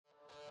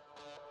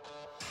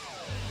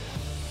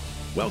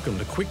Welcome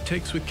to Quick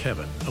Takes with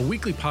Kevin, a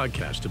weekly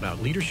podcast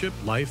about leadership,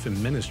 life,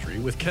 and ministry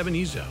with Kevin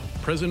Hershael,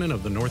 president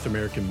of the North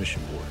American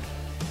Mission Board.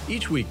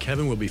 Each week,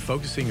 Kevin will be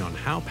focusing on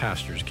how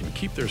pastors can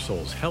keep their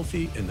souls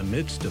healthy in the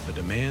midst of the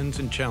demands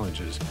and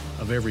challenges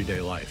of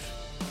everyday life.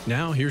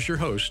 Now, here's your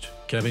host,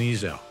 Kevin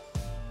Hershael.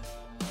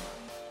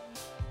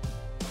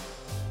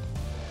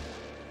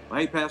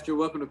 Hey, Pastor,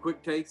 welcome to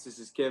Quick Takes. This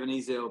is Kevin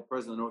Hershael,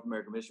 president of the North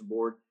American Mission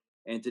Board.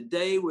 And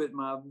today with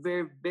my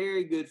very,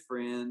 very good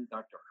friend,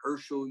 Dr.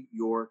 Hershael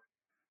York,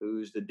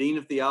 who's the Dean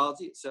of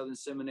Theology at Southern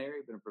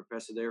Seminary, been a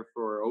professor there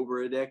for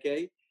over a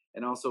decade,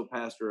 and also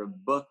pastor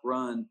of Buck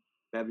Run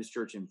Baptist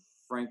Church in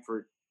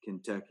Frankfort,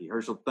 Kentucky.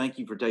 Hershael, thank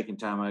you for taking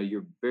time out of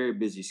your very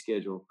busy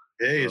schedule.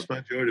 Hey, it's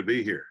my joy to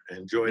be here and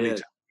enjoy any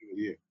time with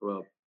you.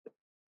 Well,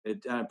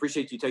 I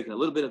appreciate you taking a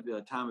little bit of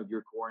time of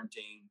your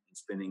quarantine and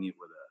spending it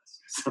with us.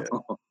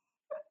 So,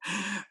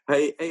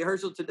 hey,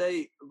 Hershael,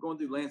 today we're going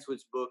through Lance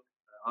Witt's book,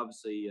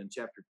 obviously in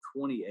chapter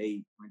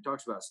 28, when he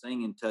talks about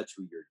staying in touch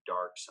with your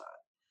dark side.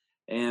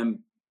 And,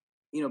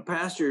 you know,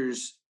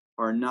 pastors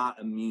are not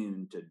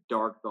immune to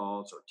dark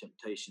thoughts or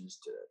temptations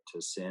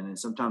to sin. And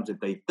sometimes if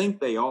they think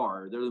they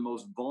are, they're the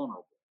most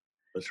vulnerable.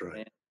 That's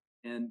right.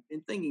 And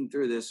in thinking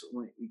through this,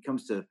 when it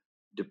comes to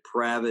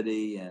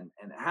depravity and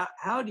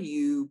how do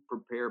you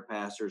prepare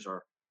pastors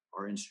or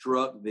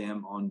instruct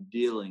them on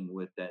dealing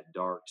with that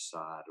dark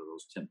side or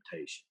those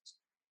temptations?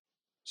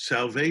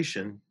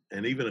 Salvation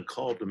and even a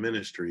call to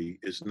ministry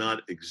is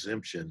not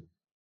exemption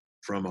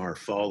from our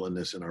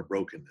fallenness and our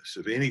brokenness.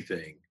 If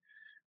anything,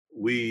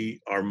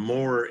 we are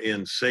more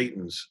in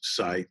Satan's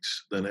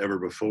sights than ever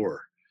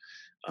before.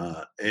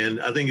 And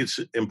I think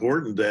it's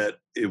important that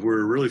if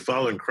we're really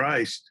following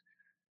Christ,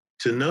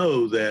 to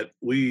know that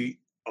we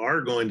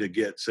are going to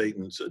get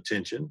Satan's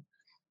attention.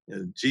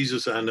 And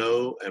Jesus I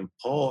know, and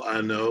Paul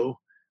I know,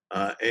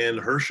 and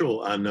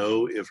Hershael I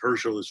know, if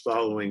Hershael is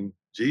following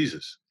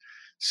Jesus.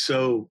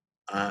 So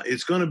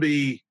it's going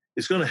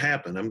to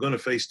happen. I'm going to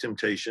face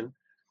temptation.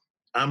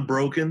 I'm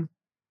broken.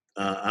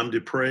 I'm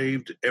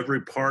depraved. Every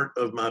part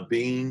of my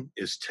being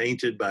is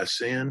tainted by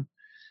sin.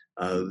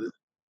 The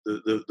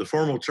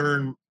formal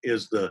term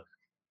is the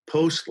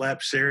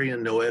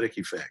post-lapsarian noetic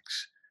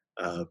effects.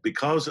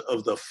 Because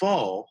of the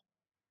fall,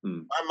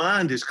 my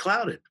mind is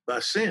clouded by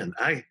sin.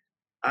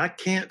 I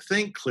can't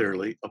think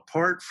clearly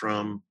apart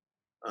from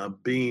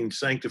being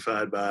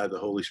sanctified by the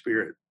Holy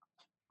Spirit.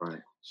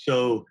 Right.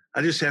 So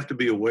I just have to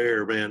be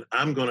aware, man,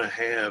 I'm going to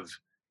have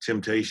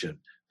temptation.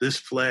 This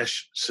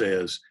flesh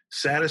says,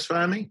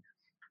 satisfy me,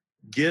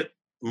 get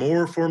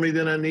more for me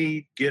than I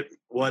need, get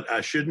what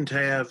I shouldn't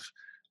have,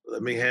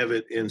 let me have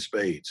it in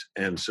spades.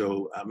 And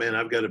so, man,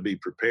 I've got to be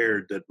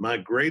prepared that my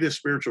greatest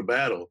spiritual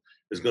battle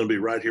is going to be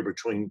right here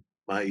between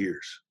my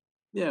ears.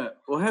 Yeah.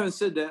 Well, having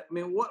said that, I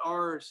mean, what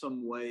are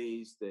some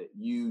ways that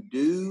you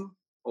do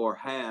or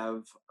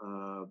have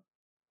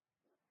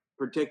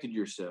protected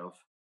yourself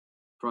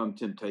from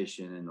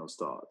temptation and those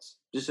thoughts,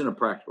 just in a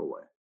practical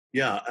way?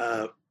 Yeah.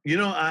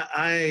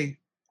 I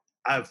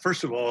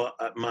first of all,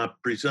 my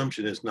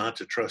presumption is not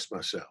to trust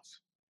myself.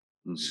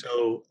 Mm-hmm.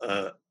 So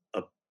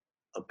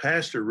a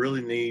pastor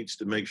really needs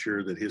to make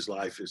sure that his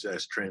life is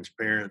as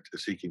transparent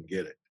as he can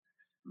get it.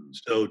 Mm-hmm.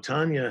 So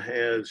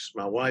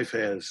my wife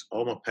has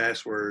all my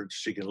passwords.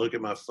 She can look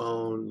at my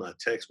phone, my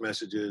text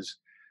messages.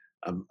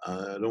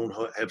 I don't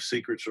have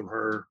secrets from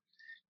her.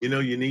 You know,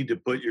 you need to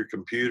put your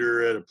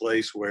computer at a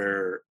place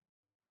where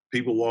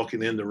people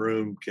walking in the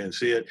room can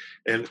see it.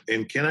 And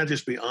can I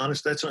just be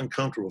honest? That's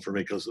uncomfortable for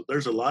me because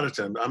there's a lot of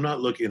times I'm not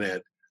looking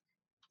at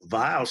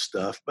vile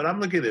stuff, but I'm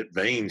looking at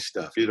vain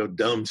stuff,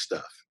 dumb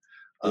stuff.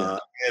 Yeah.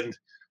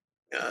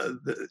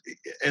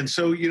 And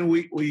so,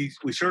 we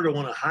sort of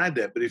want to hide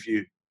that. But if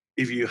you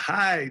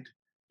hide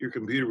your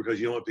computer because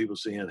you don't want people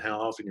seeing how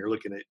often you're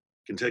looking at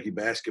Kentucky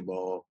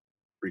basketball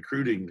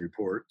recruiting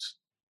reports,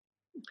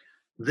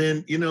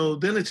 then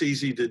it's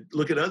easy to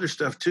look at other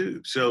stuff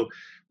too. So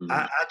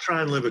I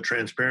try and live a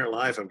transparent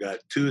life. I've got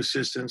 2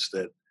 assistants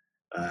that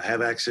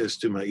have access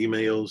to my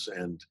emails,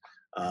 and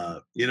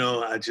I've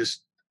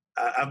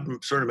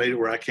sort of made it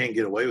where I can't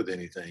get away with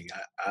anything.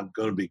 I'm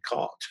going to be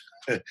caught,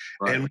 right.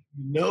 And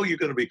when you're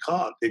going to be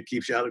caught, it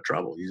keeps you out of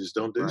trouble. You just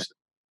don't do stuff.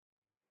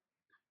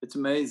 It's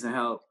amazing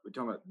how we're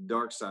talking about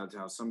dark sides.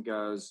 How some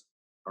guys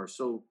are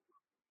so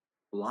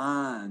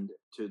blind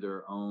to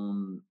their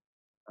own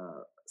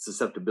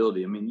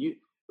susceptibility. I mean,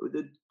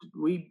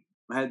 we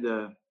had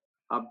the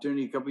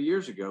opportunity a couple of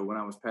years ago when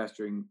I was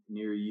pastoring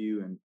near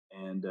you,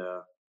 and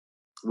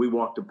we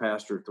walked a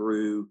pastor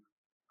through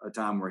a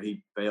time where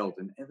he failed,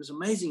 and it was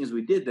amazing as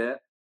we did that.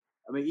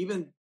 I mean,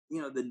 even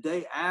the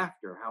day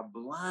after, how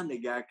blind a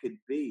guy could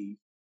be,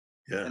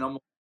 and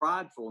almost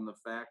prideful in the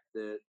fact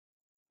that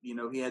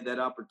he had that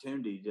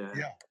opportunity to.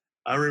 Yeah,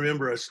 I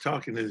remember us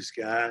talking to this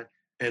guy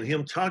and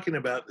him talking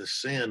about the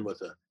sin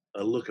with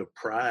a look of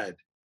pride.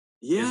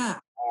 Yeah.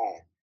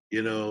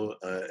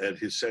 At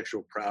his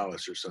sexual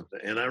prowess or something.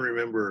 And I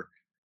remember,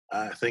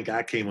 I think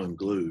I came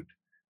unglued.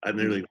 I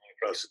nearly went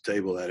across the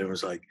table at him. It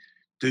was like,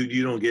 dude,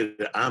 you don't get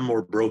it. I'm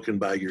more broken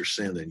by your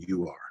sin than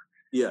you are.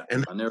 Yeah.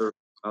 And I'll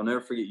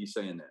never forget you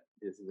saying that.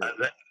 Yes,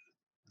 exactly.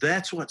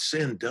 That's what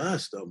sin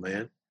does, though,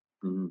 man.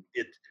 Mm-hmm.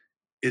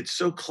 It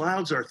so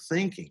clouds our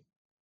thinking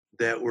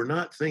that we're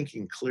not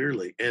thinking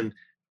clearly, and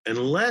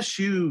unless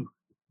you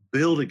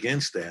build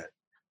against that,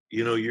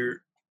 you know,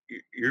 you're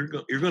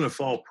going to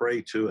fall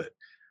prey to it.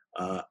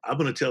 I'm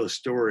going to tell a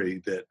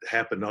story that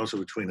happened also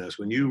between us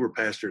when you were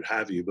pastor at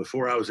Highview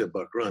before I was at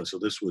Buck Run. So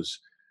this was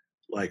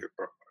like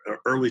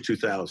early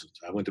 2000s.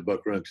 I went to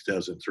Buck Run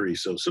 2003.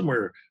 So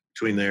somewhere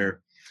between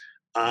there.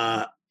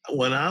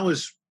 When I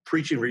was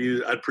preaching for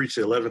you, I'd preach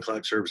the 11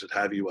 o'clock service at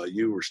Highview while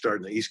you were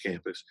starting the East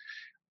Campus.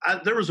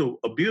 There was a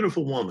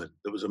beautiful woman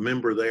that was a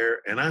member there,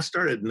 and I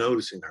started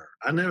noticing her.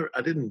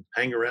 I didn't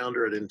hang around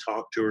her. I didn't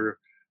talk to her,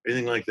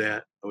 anything like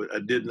that. I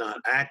did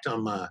not act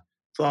on my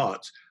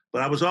thoughts,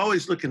 but I was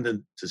always looking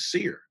to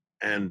see her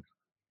and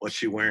what's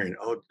she wearing.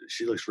 Oh,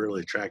 she looks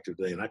really attractive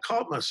today. And I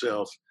caught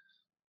myself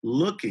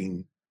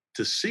looking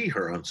to see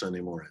her on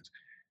Sunday mornings.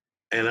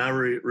 And I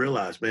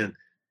realized, man,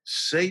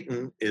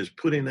 Satan is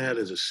putting that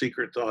as a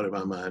secret thought in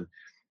my mind.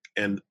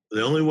 And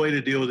the only way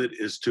to deal with it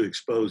is to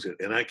expose it.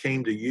 And I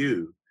came to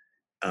you.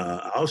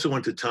 I also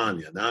went to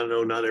Tanya. Now, I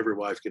know not every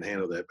wife can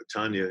handle that, but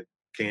Tanya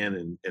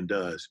can and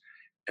does.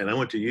 And I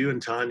went to you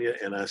and Tanya,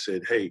 and I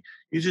said, hey,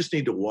 you just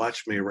need to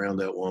watch me around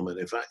that woman.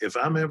 If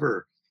I'm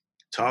ever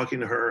talking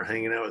to her,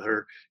 hanging out with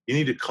her, you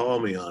need to call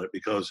me on it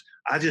because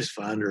I just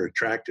find her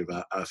attractive.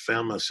 I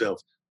found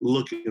myself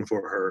looking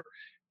for her,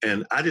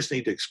 and I just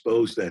need to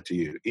expose that to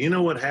you. You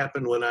know what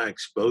happened when I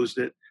exposed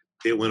it?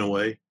 It went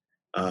away.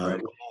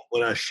 Right.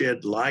 When I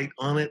shed light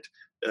on it,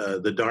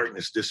 the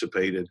darkness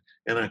dissipated,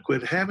 and I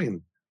quit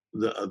having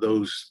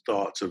those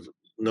thoughts of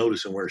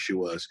noticing where she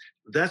was.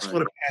 That's Right.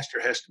 what a pastor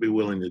has to be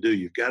willing to do.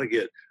 You've got to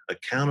get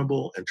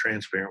accountable and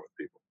transparent with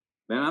people.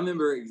 Man, I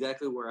remember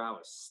exactly where I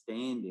was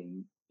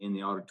standing in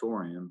the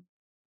auditorium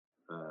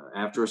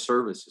after a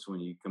service is when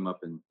you come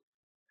up and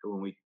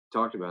when we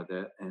talked about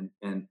that. And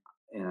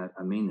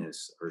I mean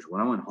this,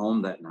 when I went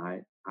home that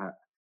night,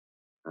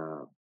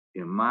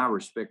 my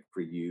respect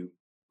for you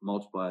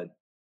multiplied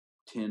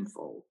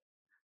tenfold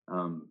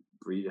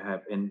for you to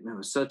have, and it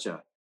was such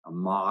a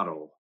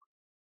model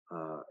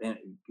and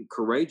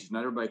courageous. Not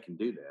everybody can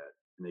do that,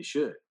 and they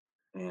should.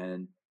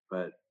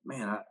 But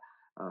man,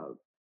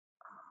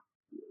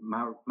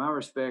 my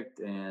respect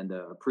and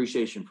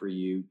appreciation for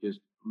you just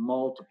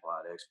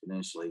multiplied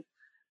exponentially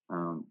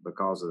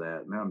because of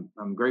that. Man,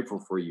 I'm grateful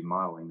for you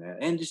modeling that,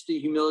 and just the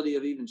humility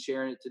of even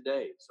sharing it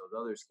today, so that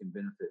others can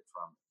benefit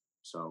from it.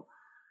 So,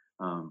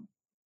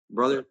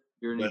 brother,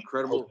 you're an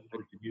incredible.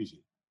 Use it.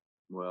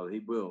 Well, he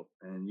will,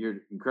 and you're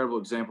an incredible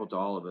example to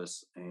all of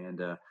us.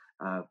 And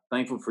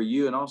thankful for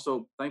you, and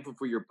also thankful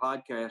for your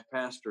podcast,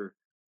 Pastor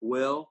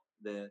Will,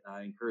 that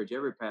I encourage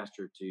every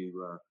pastor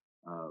to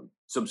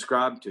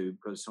subscribe to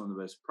because some of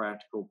the best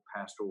practical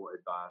pastoral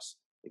advice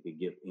they could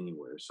give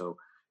anywhere. So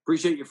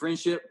appreciate your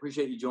friendship.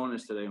 Appreciate you joining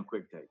us today on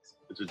Quick Takes.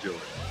 It's a joy.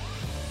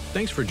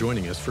 Thanks for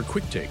joining us for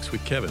Quick Takes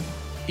with Kevin.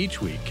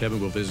 Each week,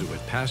 Kevin will visit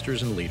with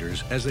pastors and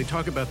leaders as they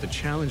talk about the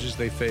challenges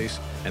they face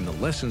and the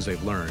lessons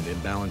they've learned in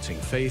balancing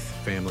faith,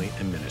 family,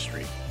 and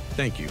ministry.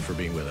 Thank you for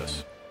being with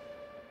us.